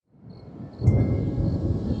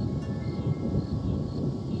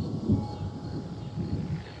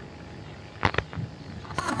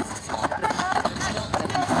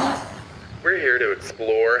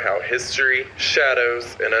how history,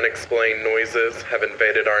 shadows, and unexplained noises have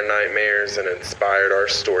invaded our nightmares and inspired our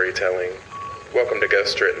storytelling. Welcome to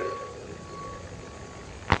Ghost Written.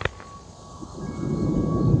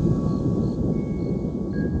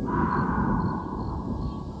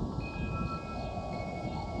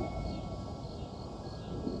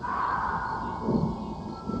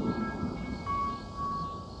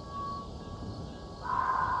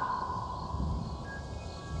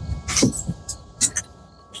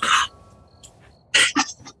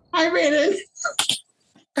 Hi, Brandon.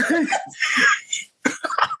 I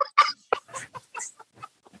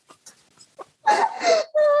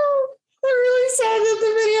really sad that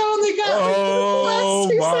the video only got Oh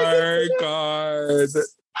like my god.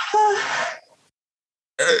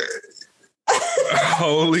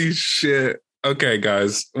 Holy shit. Okay,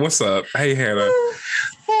 guys, what's up? Hey, Hannah.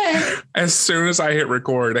 Hey. As soon as I hit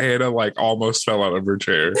record, Hannah like almost fell out of her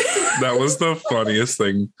chair. That was the funniest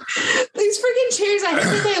thing. These freaking chairs, I hate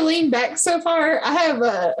that they lean back so far. I have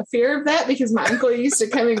a fear of that because my uncle used to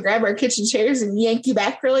come and grab our kitchen chairs and yank you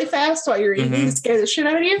back really fast while you're eating to scare the shit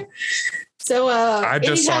out of you. So I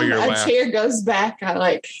just saw your laugh. Chair goes back,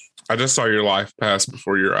 I just saw your life pass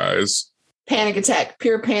before your eyes. Panic attack,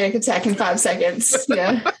 pure panic attack in 5 seconds.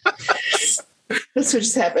 Yeah. That's what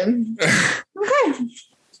just happened. Okay.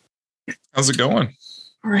 How's it going?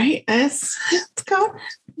 All right. It's going.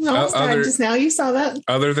 Almost died just now. You saw that.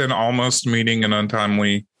 Other than almost meeting an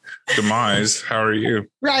untimely demise, how are you?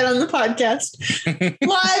 Right on the podcast.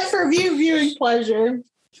 Live for viewing pleasure.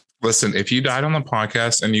 Listen, if you died on the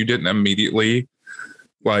podcast and you didn't immediately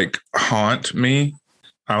like haunt me,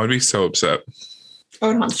 I would be so upset. I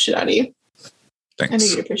would haunt the shit out of you. Thanks. I know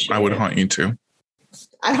you'd appreciate it. I would haunt you too.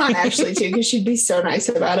 I'd haunt Ashley too because she'd be so nice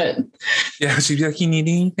about it. Yeah, she'd be like, "You need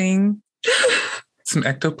anything? Some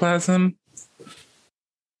ectoplasm?"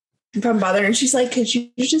 If I'm bothering, she's like, "Could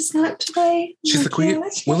you just not today?" She's like,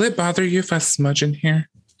 will it bother you if I smudge in here?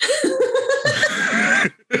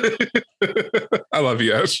 I love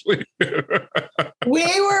you, Ashley.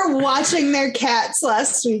 We were watching their cats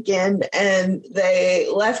last weekend and they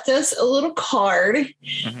left us a little card.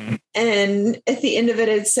 Mm-hmm. And at the end of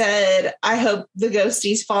it said, "I hope the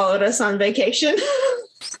ghosties followed us on vacation."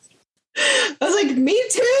 I was like, "Me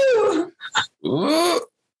too."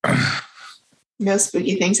 No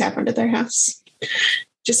spooky things happened at their house.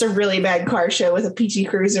 Just a really bad car show with a PT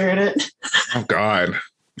Cruiser in it. Oh, God.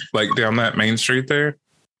 Like down that main street there?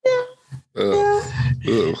 Yeah. Ugh.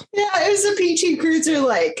 Yeah. Yeah, it was a PT Cruiser,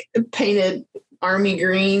 like painted army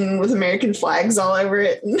green with American flags all over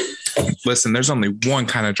it. Listen, there's only one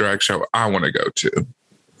kind of drag show I want to go to.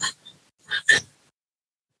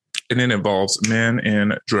 And it involves men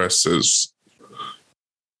in dresses.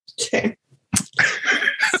 Okay.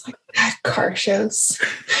 Car shows.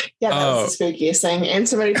 Yeah, that was the spookiest thing. And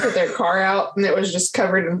somebody put their car out and it was just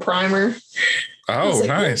covered in primer. Oh, like,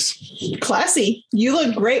 nice. Classy. You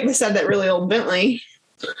look great beside that really old Bentley.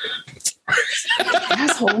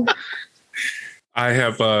 Asshole.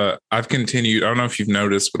 I've continued, I don't know if you've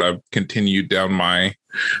noticed, but I've continued down my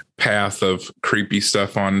path of creepy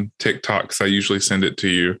stuff on TikTok because I usually send it to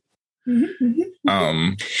you.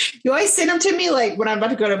 Mm-hmm. You always send them to me like when I'm about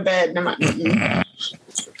to go to bed and I'm like,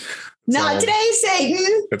 not today,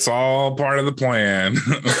 Satan. It's all part of the plan.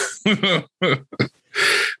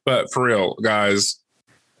 But for real, guys,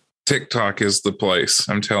 TikTok is the place.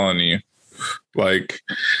 I'm telling you. Like,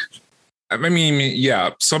 I mean,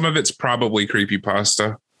 yeah, some of it's probably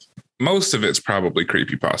creepypasta. Most of it's probably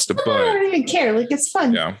creepypasta, but I don't even care. Like, it's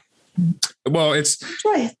fun. Yeah. Well, it's,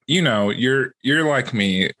 enjoy it. You know, you're like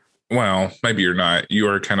me. Well, maybe you're not. You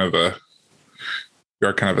are kind of a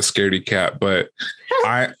scaredy cat, but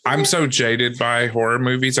I'm so jaded by horror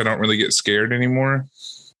movies. I don't really get scared anymore.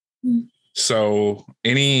 So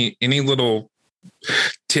any little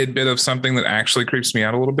tidbit of something that actually creeps me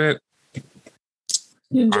out a little bit,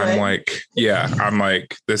 I'm like,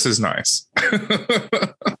 this is nice.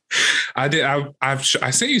 I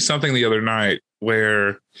sent you something the other night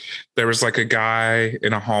where there was like a guy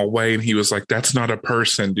in a hallway and he was like, "That's not a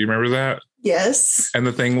person." Do you remember that? Yes. And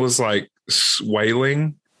the thing was like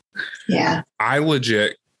wailing. Yeah.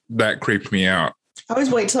 That creeped me out. I always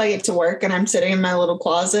wait till I get to work and I'm sitting in my little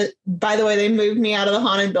closet. By the way, they moved me out of the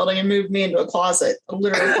haunted building and moved me into a closet, a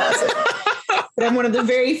literal closet. But I'm one of the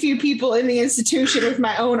very few people in the institution with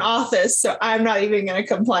my own office, so I'm not even going to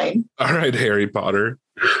complain. All right, Harry Potter.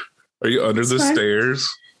 Are you under the stairs?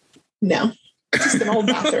 No. Just an old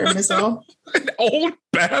bathroom is all. An old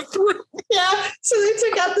bathroom? Yeah. So they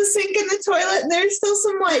took out the sink and the toilet and there's still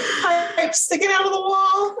some like pipes sticking out of the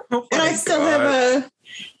wall. And I still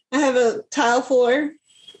have a tile floor.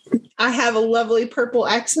 I have a lovely purple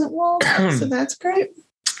accent wall, so that's great.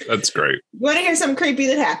 That's great. You want to hear something creepy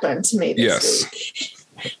that happened to me this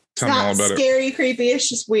week? Tell me all about it. Scary, creepy. It's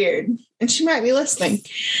just weird. And she might be listening.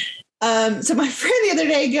 So my friend the other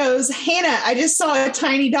day goes, Hannah, I just saw a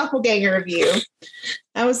tiny doppelganger of you.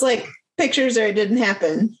 I was like, pictures or it didn't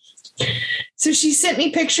happen. So she sent me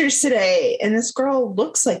pictures today, and this girl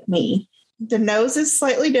looks like me. The nose is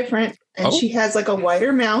slightly different, and she has like a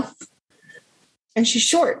wider mouth, and she's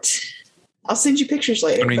short. I'll send you pictures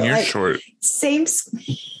later. I mean, you're short. Same.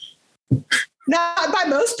 Not by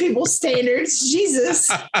most people's standards. Jesus.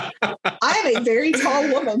 I am a very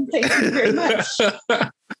tall woman. Thank you very much.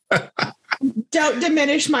 Don't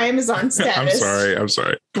diminish my Amazon status. I'm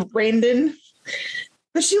sorry. Brandon.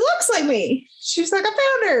 But she looks like me. She's like, I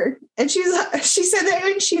found her. And she said that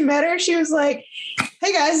when she met her, she was like,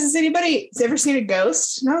 hey guys, has anybody ever seen a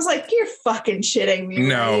ghost? And I was like, you're fucking shitting me.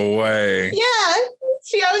 No way. Yeah.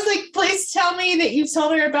 I was like, please tell me that you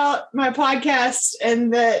told her about my podcast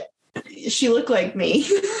and that she looked like me.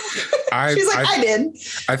 She's like, I did.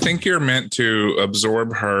 I think you're meant to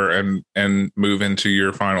absorb her and move into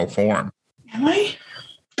your final form. Am I?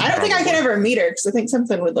 I don't think I could ever meet her because I think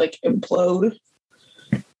something would like implode.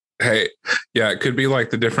 Hey, yeah, it could be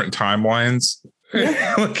like the different timelines.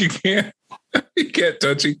 Yeah. Like you can't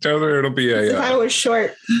touch each other. It'll be if I was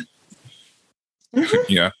short.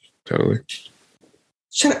 Yeah, totally.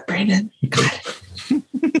 Shut up, Brandon. God.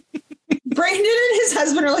 Brandon and his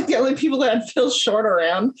husband are like the only people that I feel short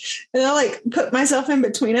around. And I like put myself in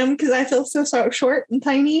between them because I feel so short and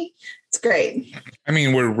tiny. It's great. I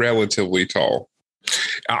mean, we're relatively tall.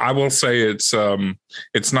 I will say it's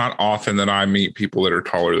not often that I meet people that are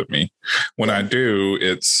taller than me. When I do,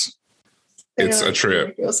 it's a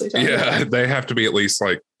trip. Yeah, they have to be at least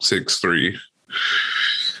like 6'3".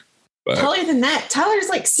 But taller than that. Tyler's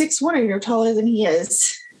like 6'1", and you're taller than he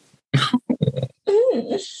is.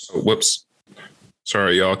 Whoops.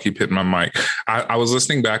 Sorry, y'all keep hitting my mic. I was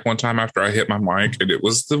listening back one time after I hit my mic, and it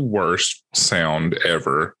was the worst sound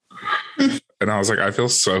ever. And I was like, I feel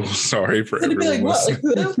so sorry for everyone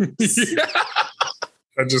listening. Yeah.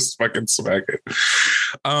 I just fucking smack it.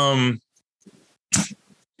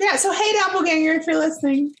 Yeah, so hey, Doppelganger, if you're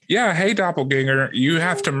listening. Yeah, hey, Doppelganger, you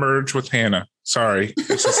have to merge with Hannah. Sorry.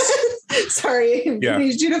 Sorry, yeah. I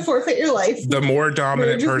need you to forfeit your life. The more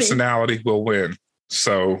dominant personality will win.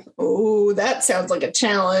 So. Oh, that sounds like a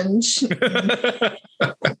challenge.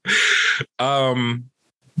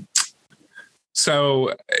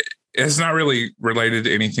 So it's not really related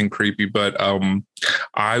to anything creepy, but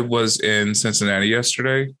I was in Cincinnati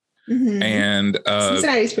yesterday, and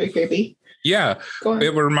Cincinnati's pretty creepy. Yeah,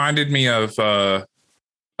 it reminded me of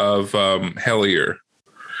Hellier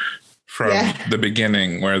from the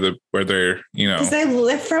beginning, where they're because they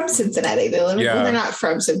live from Cincinnati. They live. Well, they're not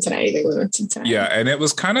from Cincinnati. They live in Cincinnati. Yeah, and it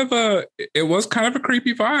was kind of a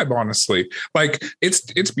creepy vibe, honestly. Like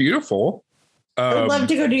it's beautiful. I'd love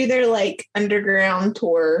to go do their like underground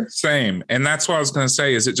tour. Same. And that's what I was going to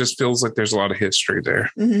say is it just feels like there's a lot of history there,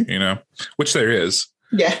 which there is.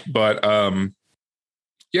 Yeah. But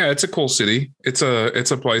yeah, it's a cool city. It's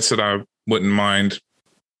a place that I wouldn't mind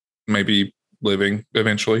maybe living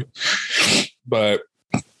eventually. But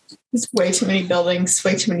it's way too many buildings,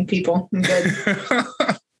 way too many people. I'm good.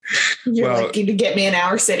 You're lucky to get me in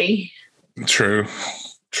our city. True.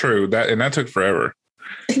 That took forever.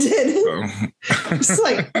 It did. It's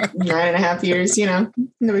like 9.5 years, no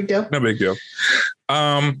big deal. No big deal.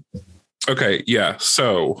 Okay. Yeah.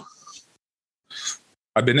 So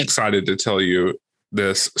I've been excited to tell you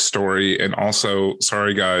this story, and also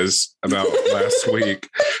sorry guys about last week.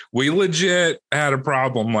 We legit had a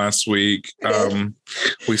problem last week.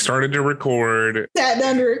 We started to record. Sat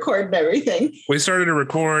down to record and everything. We started to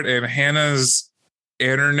record, and Hannah's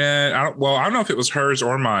internet. I don't know if it was hers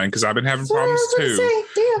or mine because I've been having problems too.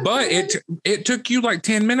 But it took you like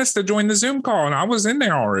 10 minutes to join the Zoom call, and I was in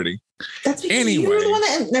there already. That's because you were the one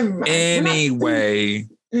that. Never mind. Anyway.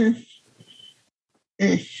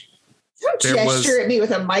 Don't gesture at me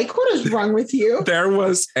with a mic. What is wrong with you? There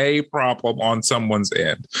was a problem on someone's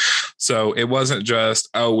end. So it wasn't just,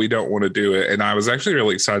 we don't want to do it. And I was actually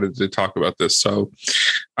really excited to talk about this. So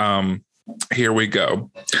here we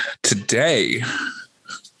go. Today,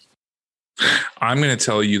 I'm going to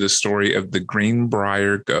tell you the story of the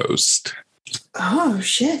Greenbrier ghost. Oh,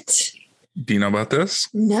 shit. Do you know about this?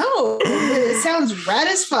 No. It sounds rad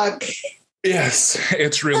as fuck. Yes,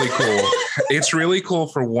 it's really cool. It's really cool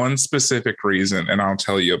for one specific reason, and I'll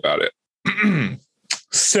tell you about it.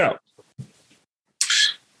 So,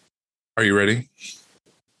 are you ready?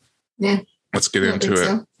 Yeah. Let's get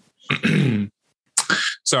into it.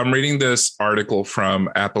 So I'm reading this article from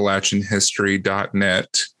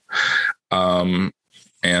AppalachianHistory.net. And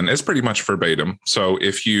it's pretty much verbatim. So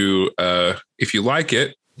if you like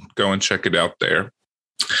it, go and check it out there.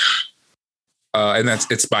 And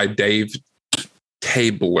it's by Dave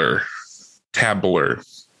Tabler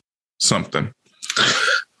something.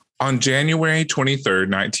 On January 23rd,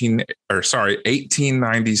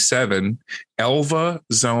 1897, Elva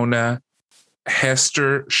Zona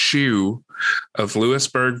Hester Shue of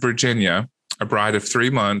Lewisburg, Virginia, a bride of 3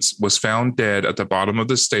 months, was found dead at the bottom of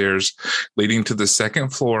the stairs leading to the second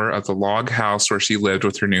floor of the log house where she lived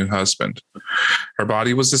with her new husband. Her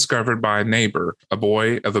body was discovered by a neighbor, a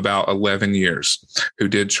boy of about 11 years, who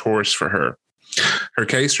did chores for her. Her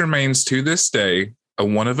case remains to this day a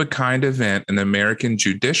one-of-a-kind event in the American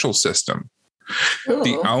judicial system. Ooh.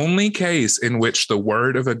 The only case in which the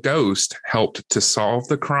word of a ghost helped to solve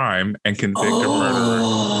the crime and convict a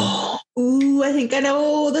murderer. Ooh, I think I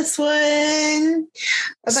know this one. I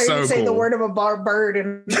thought you were going to say the word of a bird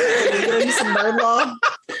and doing some bird law.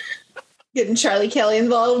 Getting Charlie Kelly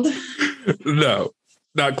involved. No,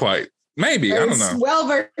 not quite. Maybe, I don't know. Well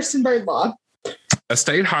versed in bird law. A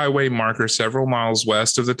state highway marker several miles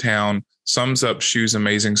west of the town sums up Shue's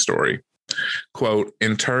amazing story. Quote,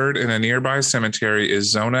 interred in a nearby cemetery is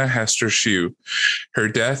Zona Hester Shue. Her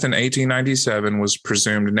death in 1897 was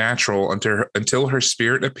presumed natural until her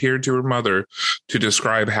spirit appeared to her mother to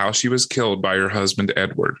describe how she was killed by her husband,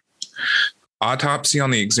 Edward. Autopsy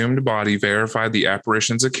on the exhumed body verified the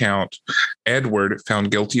apparition's account. Edward,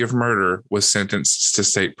 found guilty of murder, was sentenced to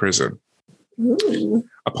state prison. Ooh.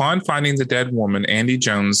 Upon finding the dead woman, Andy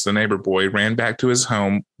Jones, the neighbor boy, ran back to his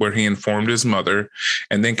home where he informed his mother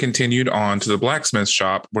and then continued on to the blacksmith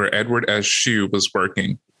shop where Edward S. Shue was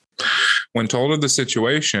working. When told of the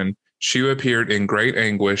situation, Shue appeared in great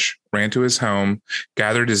anguish, ran to his home,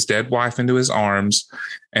 gathered his dead wife into his arms,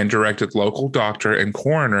 and directed local doctor and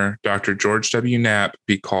coroner, Dr. George W. Knapp,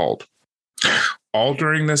 be called. All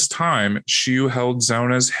during this time, Shue held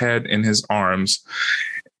Zona's head in his arms.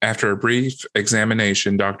 After a brief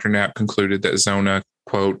examination, Dr. Knapp concluded that Zona,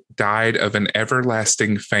 quote, died of an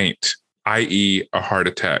everlasting faint, i.e. a heart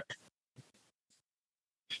attack.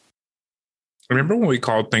 Remember when we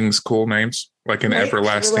called things cool names? Like an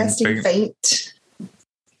everlasting faint?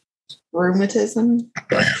 Rheumatism.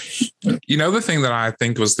 You know, the thing that I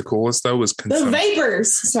think was the coolest, though, was the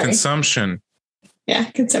vapors. Sorry. Consumption. Yeah,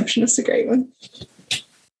 consumption is a great one.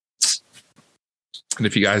 And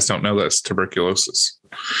if you guys don't know, that's tuberculosis.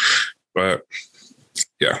 But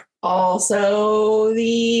yeah. Also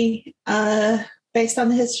the based on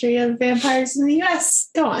the history of vampires in the US.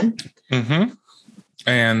 Go on. Mm-hmm.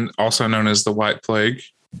 And also known as the White Plague,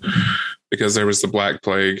 because there was the Black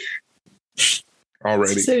Plague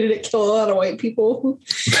already. So did it kill a lot of white people?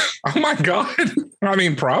 Oh my God. I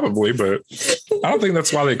mean, probably, but I don't think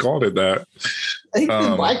that's why they called it that. I think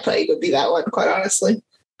the Black Plague would be that one, quite honestly.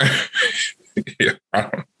 Yeah, I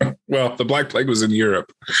don't know. Well, the Black Plague was in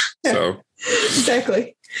Europe, so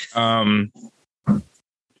exactly.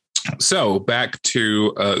 So back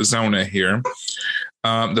to Zona here.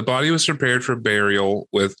 The body was prepared for burial,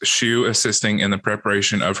 with Shue assisting in the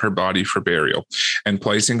preparation of her body for burial and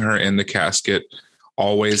placing her in the casket,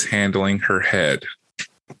 always handling her head.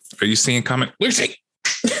 Are you seeing comment, Lucy?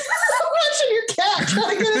 I'm watching your cat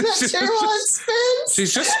trying to get in that chair while it spins.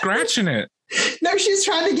 She's just scratching it. No, she's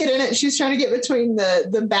trying to get in it. She's trying to get between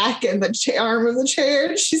the back and the arm of the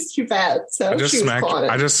chair. She's too fat, so I just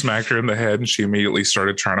smacked her in the head, and she immediately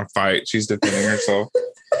started trying to fight. She's defending herself.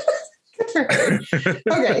 Good for her.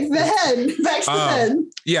 Okay, the head. Back to the head.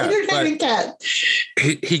 Yeah, entertaining cat.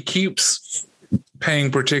 He keeps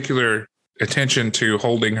paying particular attention to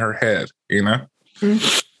holding her head. You know.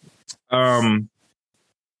 Mm-hmm.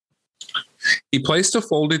 He placed a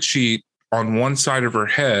folded sheet on one side of her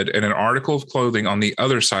head and an article of clothing on the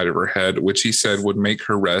other side of her head, which he said would make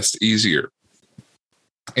her rest easier.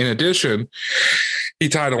 In addition, he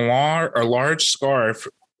tied a large scarf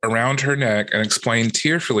around her neck and explained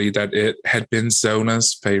tearfully that it had been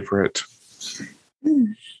Zona's favorite.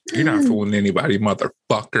 You're not fooling anybody,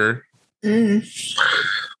 motherfucker.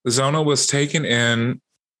 Zona was taken in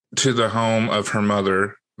to the home of her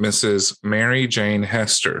mother, Mrs. Mary Jane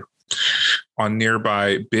Hester, on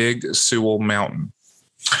nearby Big Sewell Mountain.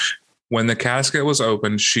 When the casket was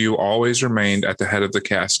opened, Shue always remained at the head of the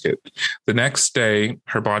casket. The next day,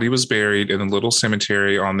 her body was buried in a little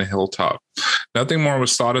cemetery on the hilltop. Nothing more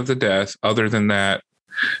was thought of the death other than that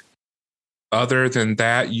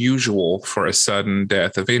usual for a sudden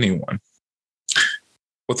death of anyone.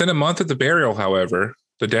 Within a month of the burial, however,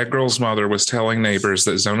 The dead girl's mother was telling neighbors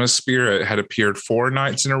that Zona's spirit had appeared 4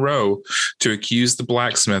 nights in a row to accuse the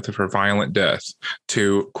blacksmith of her violent death,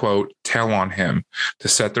 to, quote, tell on him, to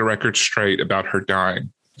set the record straight about her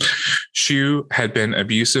dying. Xu had been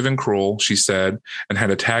abusive and cruel, she said, and had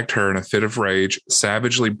attacked her in a fit of rage,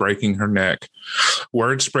 savagely breaking her neck.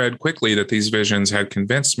 Word spread quickly that these visions had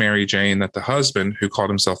convinced Mary Jane that the husband, who called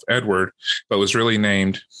himself Edward, but was really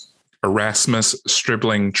named Erasmus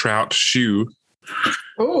Stribling Trout Xu.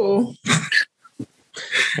 Oh.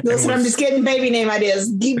 Listen, I'm just getting baby name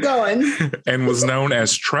ideas. Keep going. And was known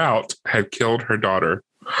as Trout, had killed her daughter.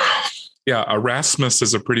 Yeah, Erasmus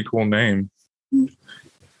is a pretty cool name.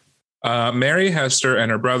 Mary Hester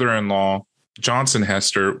and her brother-in-law, Johnson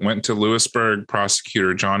Hester, went to Lewisburg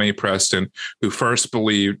prosecutor John A. Preston, who first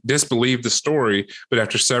disbelieved the story, but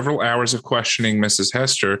after several hours of questioning Mrs.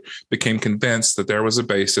 Hester, became convinced that there was a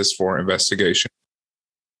basis for investigation.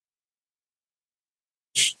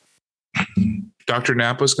 Dr.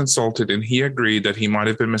 Knapp was consulted, and he agreed that he might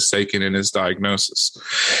have been mistaken in his diagnosis.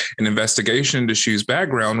 An investigation into Xu's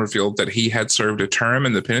background revealed that he had served a term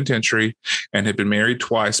in the penitentiary and had been married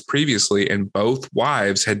twice previously, and both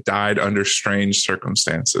wives had died under strange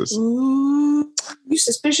circumstances. Ooh, you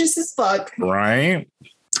suspicious as fuck. Right?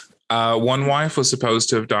 One wife was supposed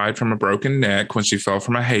to have died from a broken neck when she fell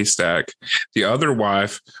from a haystack. The other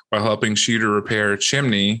wife, while helping Xu to repair a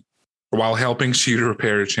chimney,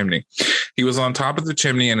 he was on top of the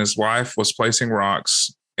chimney and his wife was placing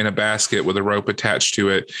rocks in a basket with a rope attached to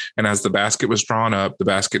it. And as the basket was drawn up, the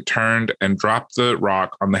basket turned and dropped the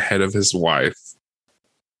rock on the head of his wife.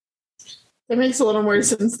 That makes a little more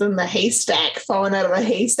sense than the haystack falling out of a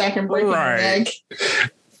haystack and breaking your neck.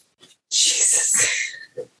 Jesus.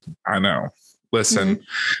 I know. Listen,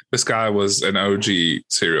 This guy was an OG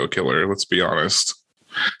serial killer. Let's be honest.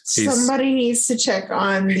 Somebody needs to check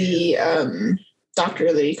on the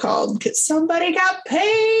doctor that he called because somebody got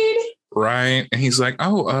paid. Right. And he's like,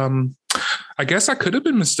 I guess I could have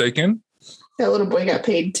been mistaken. That little boy got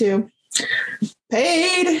paid too.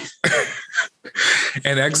 Paid.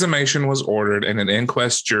 An exhumation was ordered and an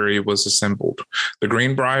inquest jury was assembled. The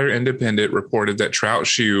Greenbrier Independent reported that Trout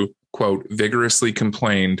Xu, quote, vigorously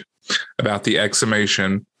complained about the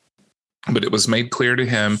exhumation, but it was made clear to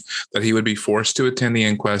him that he would be forced to attend the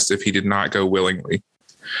inquest if he did not go willingly.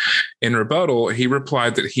 In rebuttal, he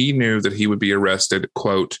replied that he knew that he would be arrested,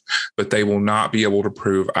 quote, but they will not be able to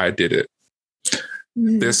prove I did it.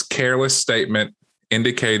 This careless statement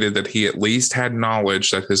indicated that he at least had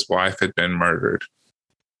knowledge that his wife had been murdered.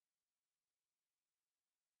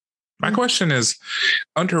 My question is,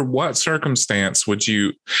 under what circumstance would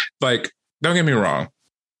you, like, don't get me wrong,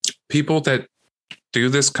 people that do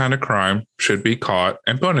this kind of crime should be caught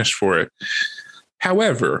and punished for it.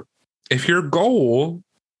 However, if your goal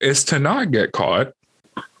is to not get caught,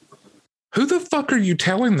 who the fuck are you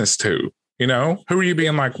telling this to? You know, who are you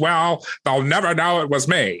being like, well, they'll never know it was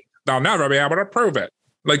me. They'll never be able to prove it.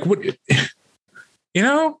 Like, what, you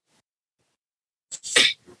know?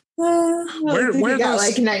 Where got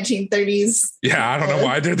like 1930s. Yeah, I don't know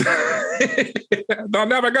why I did that. They'll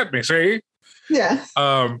never get me, see? Yeah.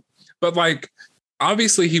 But like,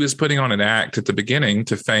 obviously he was putting on an act at the beginning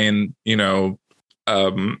to feign, you know,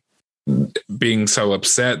 being so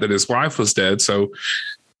upset that his wife was dead. So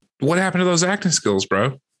what happened to those acting skills,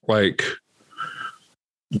 bro? Like,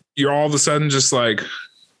 you're all of a sudden just like,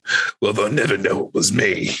 well, they'll never know it was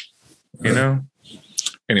me, you know?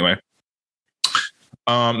 Anyway,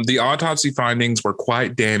 the autopsy findings were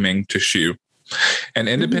quite damning to Xu. An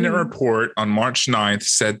independent report on March 9th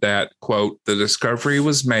said that, quote, the discovery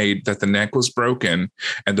was made that the neck was broken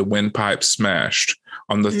and the windpipe smashed.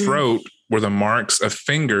 On the throat were the marks of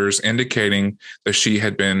fingers indicating that she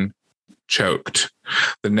had been choked.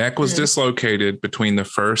 The neck was dislocated between the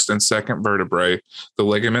first and second vertebrae. The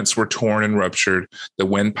ligaments were torn and ruptured. The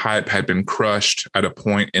windpipe had been crushed at a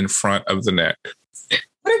point in front of the neck.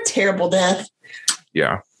 What a terrible death.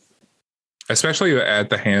 Yeah. Especially at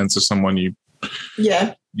the hands of someone you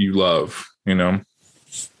love, you know?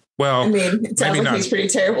 Well, I mean, it sounds like he's pretty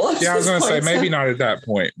terrible. Yeah, I was going to say, maybe not at that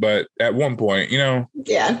point, but at one point, you know?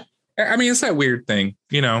 Yeah. I mean, it's that weird thing,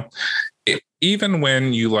 you know? Even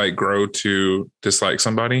when you like grow to dislike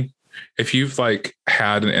somebody, if you've like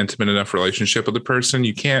had an intimate enough relationship with the person,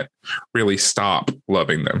 you can't really stop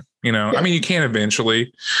loving them, you know? Yeah. I mean, you can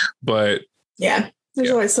eventually, but... Yeah,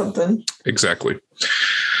 there's always something. Exactly.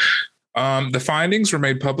 The findings were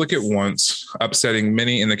made public at once, upsetting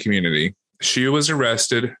many in the community. Xu was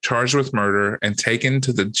arrested, charged with murder, and taken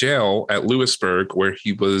to the jail at Lewisburg, where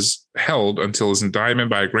he was held until his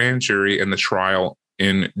indictment by a grand jury and the trial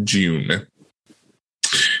in June.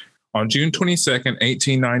 On June 22nd,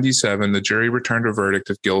 1897, the jury returned a verdict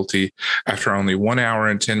of guilty after only 1 hour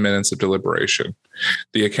and 10 minutes of deliberation.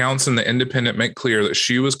 The accounts in the Independent make clear that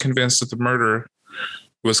she was convinced that the murder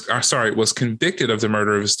was convicted of the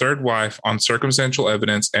murder of his third wife on circumstantial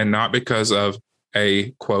evidence and not because of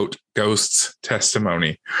a, quote, ghost's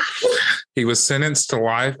testimony. He was sentenced to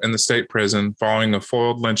life in the state prison following a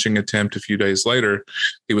foiled lynching attempt a few days later.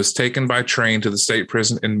 He was taken by train to the state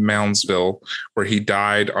prison in Moundsville, where he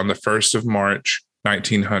died on the 1st of March,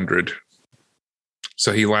 1900.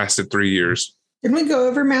 So he lasted 3 years. Didn't we go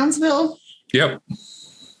over Moundsville? Yep.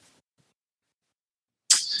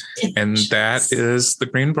 And that is the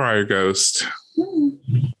Greenbrier ghost.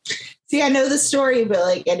 See, I know the story, but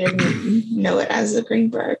like I didn't know it as the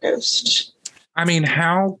Greenbrier ghost. I mean,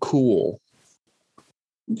 how cool.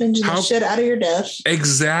 Avenging the shit out of your death.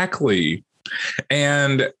 Exactly.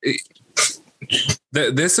 And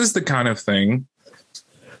this is the kind of thing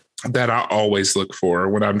that I always look for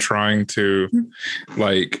when I'm trying to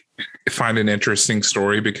like find an interesting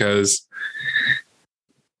story, because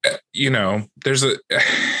you can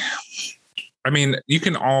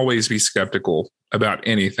always be skeptical about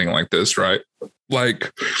anything like this, right?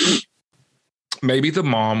 Like maybe the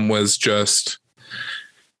mom was just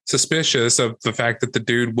suspicious of the fact that the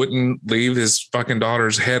dude wouldn't leave his fucking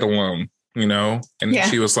daughter's head alone, and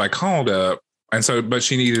she was like, hold up. And so, but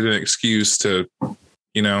she needed an excuse to,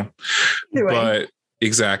 but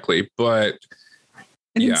exactly. But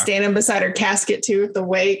and standing beside her casket too at the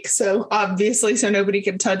wake. So obviously, so nobody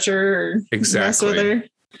can touch her or mess with her.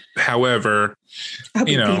 However, I hope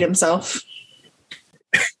he beat himself.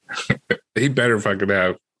 He better fucking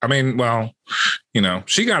have. I mean, well,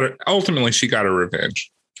 she got it. Ultimately, she got her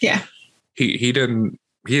revenge. Yeah. He didn't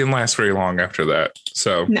last very long after that.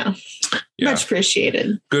 So no, much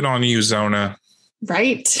appreciated. Good on you, Zona.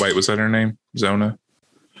 Right. Wait, was that her name? Zona?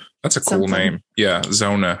 That's a cool name. Yeah,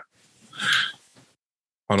 Zona.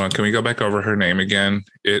 Hold on. Can we go back over her name again?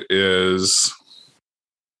 It is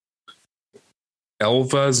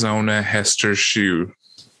Elva Zona Hester Shue.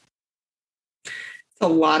 A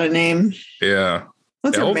lot of name. Yeah.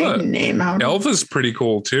 What's her maiden name? Elva's pretty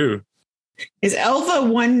cool too. Is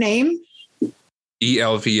Elva one name?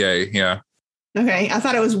 ELVA, yeah. Okay. I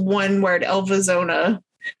thought it was one word, Elva Zona.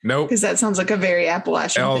 Nope. Because that sounds like a very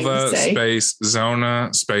Appalachian Elva thing to say. space Zona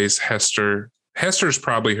space Hester. Hester's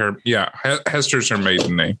probably her. Yeah. Hester's her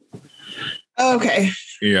maiden name. Okay.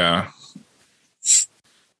 Yeah.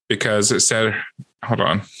 Because it said, hold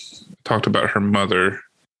on. It talked about her mother.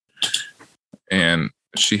 And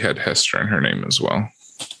she had Hester in her name as well.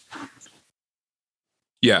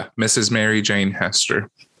 Yeah, Mrs. Mary Jane Hester.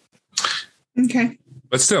 Okay.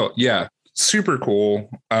 But still, yeah, super cool.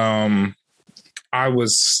 I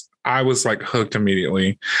was like hooked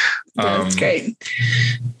immediately. That's great.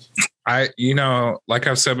 Like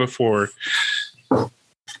I've said before,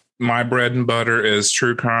 my bread and butter is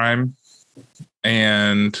true crime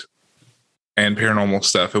and paranormal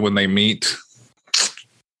stuff. And when they meet,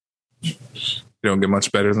 you don't get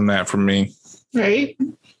much better than that from me. Right.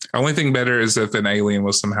 The only thing better is if an alien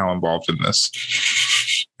was somehow involved in this.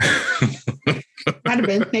 Might have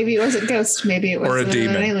been. Maybe it was a ghost. Maybe it was or a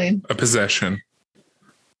demon, an alien. A possession.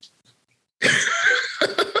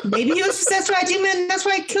 Maybe he was possessed by a demon and that's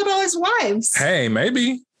why he killed all his wives. Hey,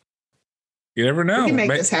 maybe. You never know. We can make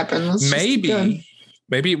this happen.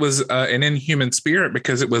 Maybe it was an inhuman spirit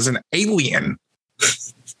because it was an alien.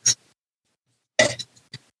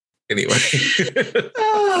 Anyway.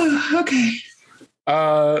 Oh, okay.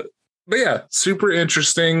 But yeah, super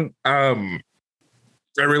interesting. I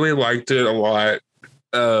really liked it a lot.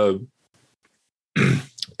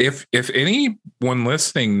 If anyone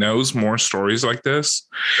listening knows more stories like this,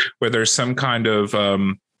 where there's some kind of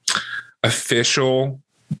official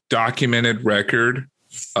documented record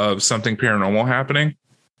of something paranormal happening,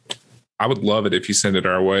 I would love it if you send it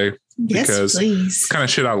our way. Yes, because please. it's the kind of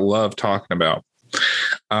shit I love talking about.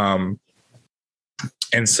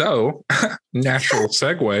 And so, natural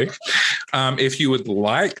segue, if you would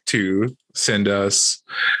like to send us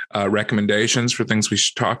recommendations for things we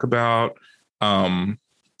should talk about,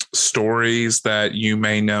 stories that you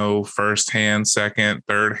may know firsthand, second,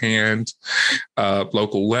 third hand,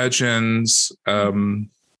 local legends, urban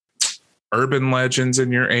legends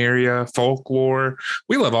in your area, folklore.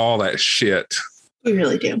 We love all that shit. We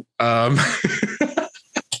really do.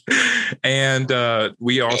 And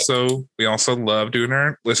we also love doing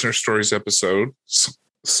our listener stories episodes.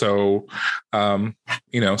 So,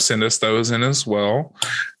 send us those in as well.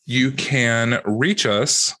 You can reach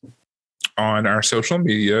us on our social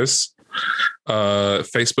medias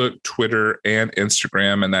Facebook, Twitter, and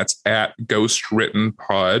Instagram, and that's at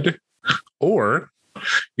GhostWrittenPod. Or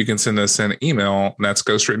you can send us an email, and that's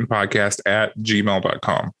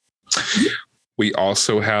ghostwrittenpodcast@gmail.com. We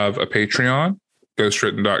also have a Patreon,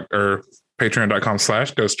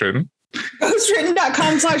 patreon.com/ghostwritten.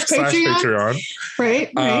 Ghostwritten.com/Patreon. Right.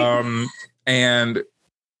 And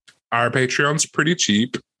our Patreon's pretty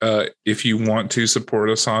cheap. If you want to support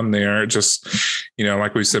us on there, just,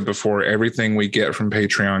 like we said before, everything we get from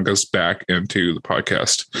Patreon goes back into the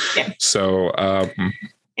podcast. Yeah. So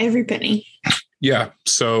every penny. Yeah.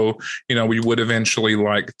 So, we would eventually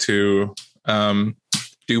like to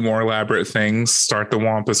do more elaborate things, start the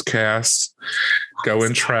Wampus Cast, go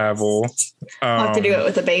and travel. I'll have to do it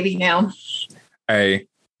with a baby now. Hey,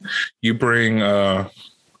 you bring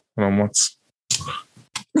what's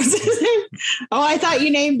his name? Oh, I thought you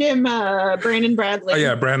named him Brandon Bradley. Oh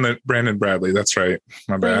yeah, Brandon Bradley. That's right.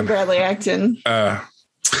 My Brandon bad. Bradley Acton.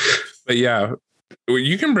 But yeah,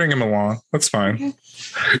 you can bring him along. That's fine.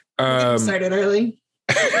 Okay. Started early.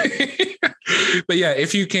 But yeah,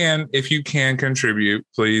 if you can contribute,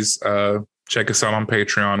 please check us out on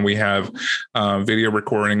Patreon. We have video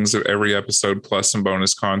recordings of every episode plus some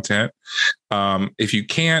bonus content. If you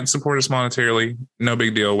can't support us monetarily, no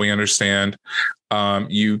big deal. We understand.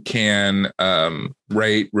 You can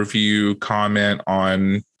rate, review, comment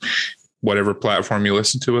on whatever platform you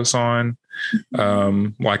listen to us on,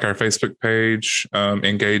 like our Facebook page,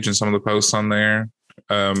 engage in some of the posts on there.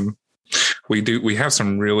 We have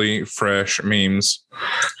some really fresh memes,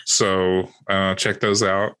 so check those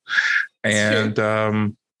out. And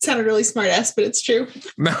sounded really smart ass, but it's true.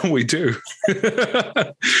 No, we do.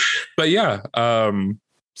 But yeah,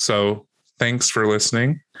 so thanks for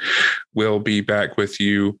listening. We'll be back with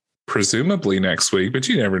you presumably next week, but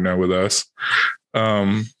you never know with us.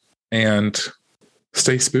 And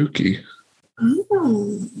stay spooky.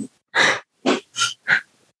 Ooh.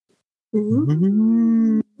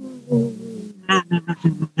 Ooh.